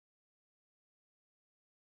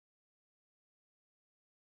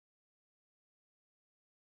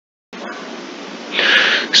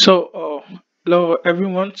Hello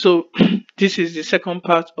everyone. So, this is the second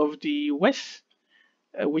part of the WES,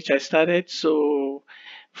 which I started. So,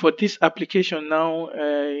 for this application now,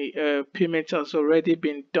 payment has already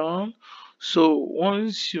been done. So,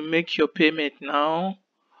 once you make your payment now,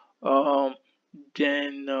 um,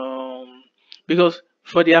 then because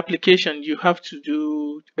for the application you have to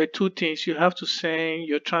do two things. You have to send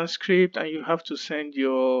your transcript, and you have to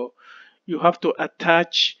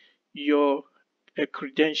attach your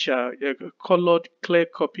credential, a colored clear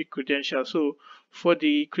copy credential. So for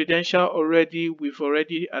the credential already,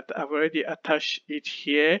 I've already attached it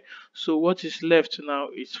here. So what is left now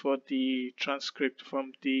is for the transcript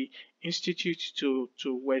from the institute to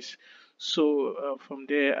WES. So from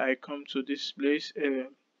there I come to this place.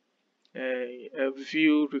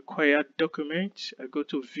 View required documents. I go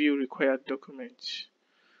to view required documents.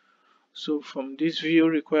 So from this view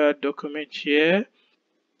required document here,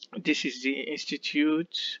 this is the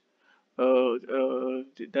institute.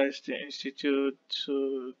 That's the institute.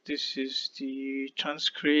 So this is the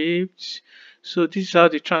transcript. So this is how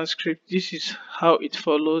the transcript. This is how it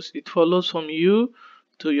follows. It follows from you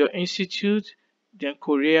to your institute, then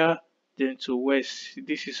Korea, then to WES.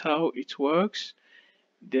 This is how it works.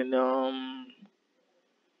 Then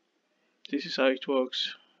this is how it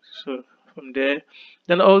works. So from there,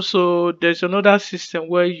 then also there's another system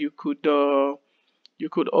where you could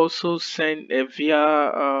also send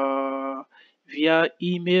via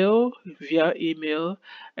email.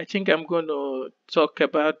 I think I'm going to talk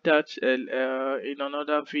about that in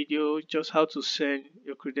another video, just how to send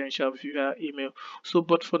your credential via email. So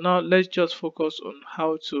but for now, let's just focus on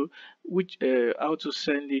how to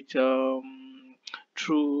send it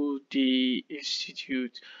through the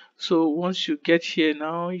institute. So once you get here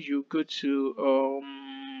now, you go to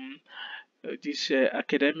this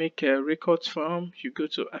academic records form. You go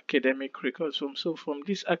to academic records form. So from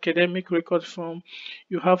this academic record form,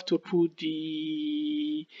 you have to put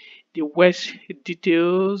the WES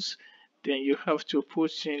details. Then you have to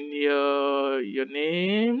put in your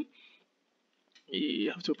name.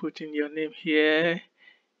 You have to put in your name here.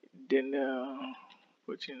 Then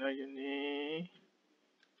put in your name.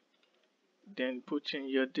 Then put in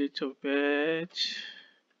your date of birth.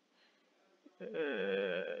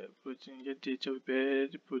 Put in your date of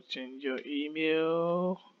birth, put in your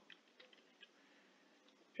email,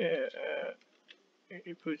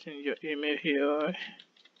 you put in your email here,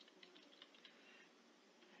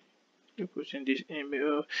 you put in this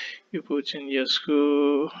email, you put in your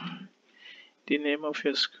school, the name of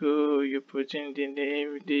your school, you put in the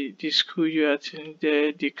name, the school you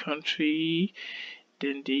attended, the country,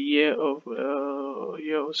 then the year of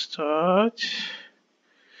your start.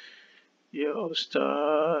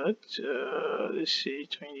 Let's see,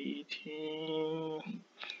 2018.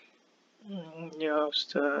 Your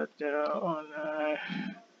start on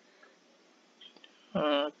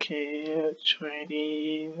okay,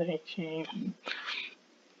 2019.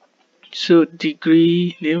 So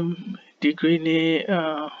degree name,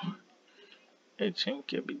 I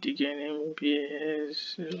think it'll be degree name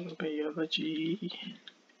BS biology,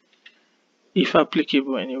 if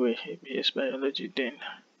applicable anyway, BS biology. Then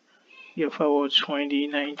your forward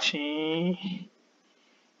 2019.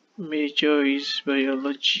 Major is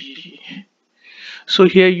biology. So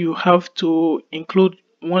here you have to include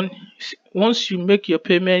once you make your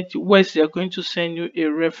payment, WES they are going to send you a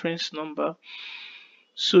reference number.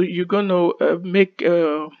 So you're gonna make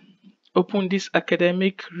open this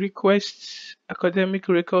academic record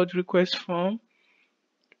request form.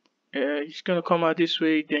 It's gonna come out this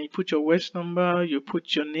way. Then you put your WES number, you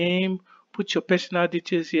put your name, put your personal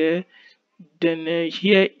details here. Then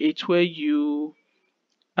here it's where you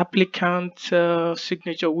applicant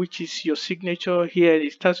signature, which is your signature here.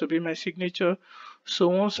 It starts to be my signature. So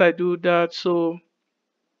once I do that, so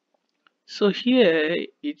here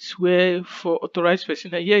it's where for authorized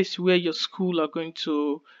person, here is where your school are going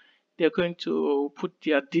to, they're going to put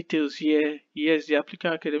their details here. Yes, the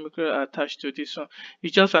applicant academic record are attached to this one.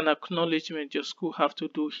 It's just an acknowledgement your school have to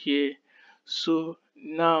do here. So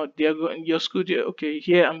now they're going your school. Okay,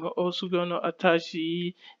 here I'm also going to attach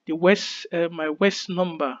the WES my WES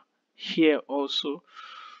number here also.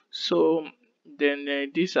 So then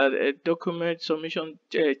these are the document submission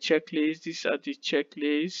checklist. These are the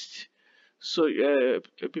checklists. So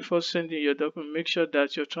before sending your document, make sure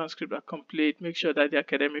that your transcript are complete. Make sure that the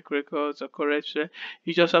academic records are correct. So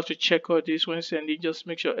you just have to check all this when sending. Just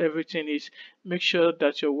make sure everything is. Make sure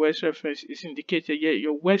that your WES reference is indicated. Yeah,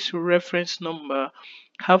 your WES reference number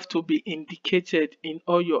have to be indicated in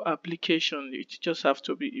all your application. It just have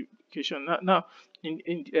to be indication now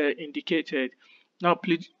indicated. Now,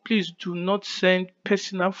 please do not send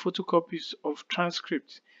personal photocopies of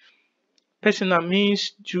transcripts. Personal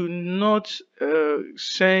means do not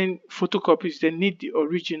send photocopies. They need the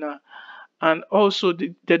original, and also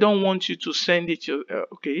they don't want you to send it.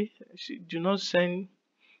 Okay, so do not send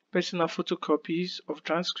personal photocopies of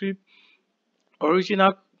transcript,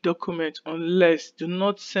 original document unless do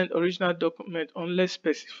not send original document unless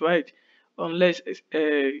specified, unless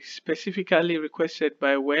specifically requested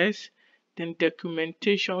by WES. Then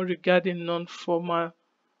documentation regarding non-formal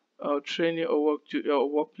training or or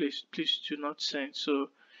workplace, please do not send.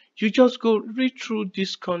 So you just go read through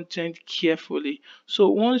this content carefully. So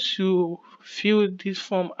once you fill this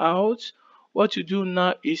form out, what you do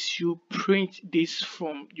now is you print this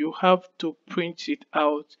form. You have to print it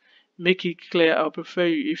out, make it clear. I'll prefer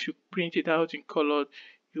you if you print it out in colored,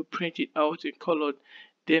 you print it out in colored.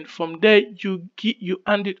 Then from there you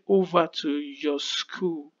hand it over to your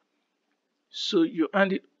school. So you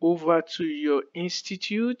hand it over to your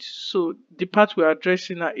institute. So the part we're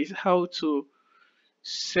addressing now is how to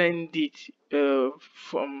send it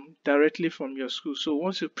from directly from your school. So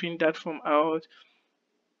once you print that form out,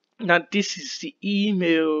 now this is the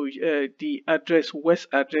email, the address, West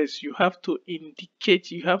address. You have to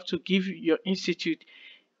indicate, you have to give your institute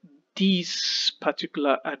this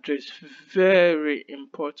particular address. Very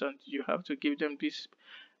important. You have to give them this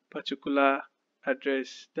particular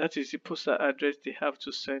address. That is the postal address they have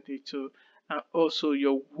to send it to. And also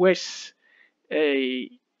your WES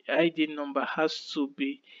ID number has to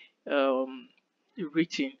be um,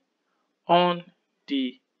 written on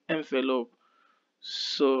the envelope.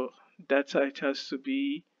 So that's how it has to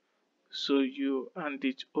be. So you hand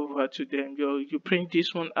it over to them. You print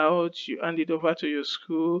this one out, you hand it over to your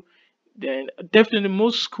school. Then definitely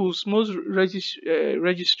most schools, most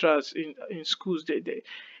registrars in schools, they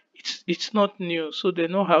it's not new, so they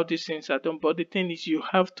know how these things are done. But the thing is, you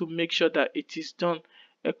have to make sure that it is done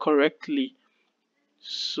correctly.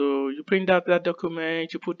 So you print out that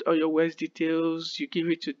document, you put all your West details, you give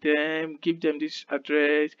it to them, give them this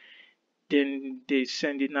address, then they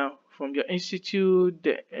send it now from your institute.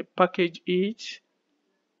 They package it,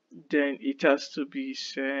 then it has to be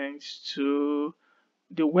sent to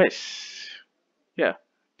the West. Yeah,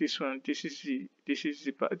 this one. This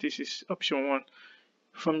is option one.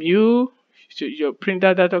 From you, so you print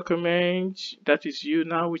out that document, that is you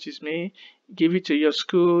now, which is me, give it to your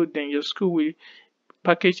school, then your school will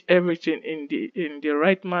package everything in the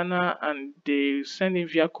right manner, and they send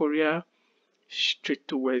it via courier straight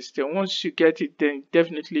to West. Then once you get it, then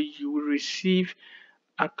definitely you will receive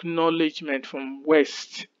acknowledgement from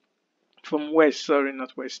West, sorry,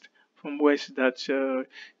 not West, from West, that the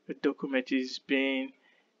document is being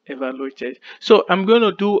evaluated. So I'm going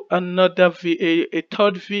to do another a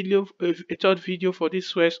third video, a third video for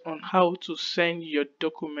this West on how to send your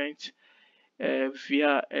document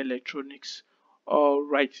via electronics. All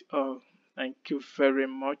right. Thank you very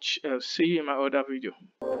much. See you in my other video.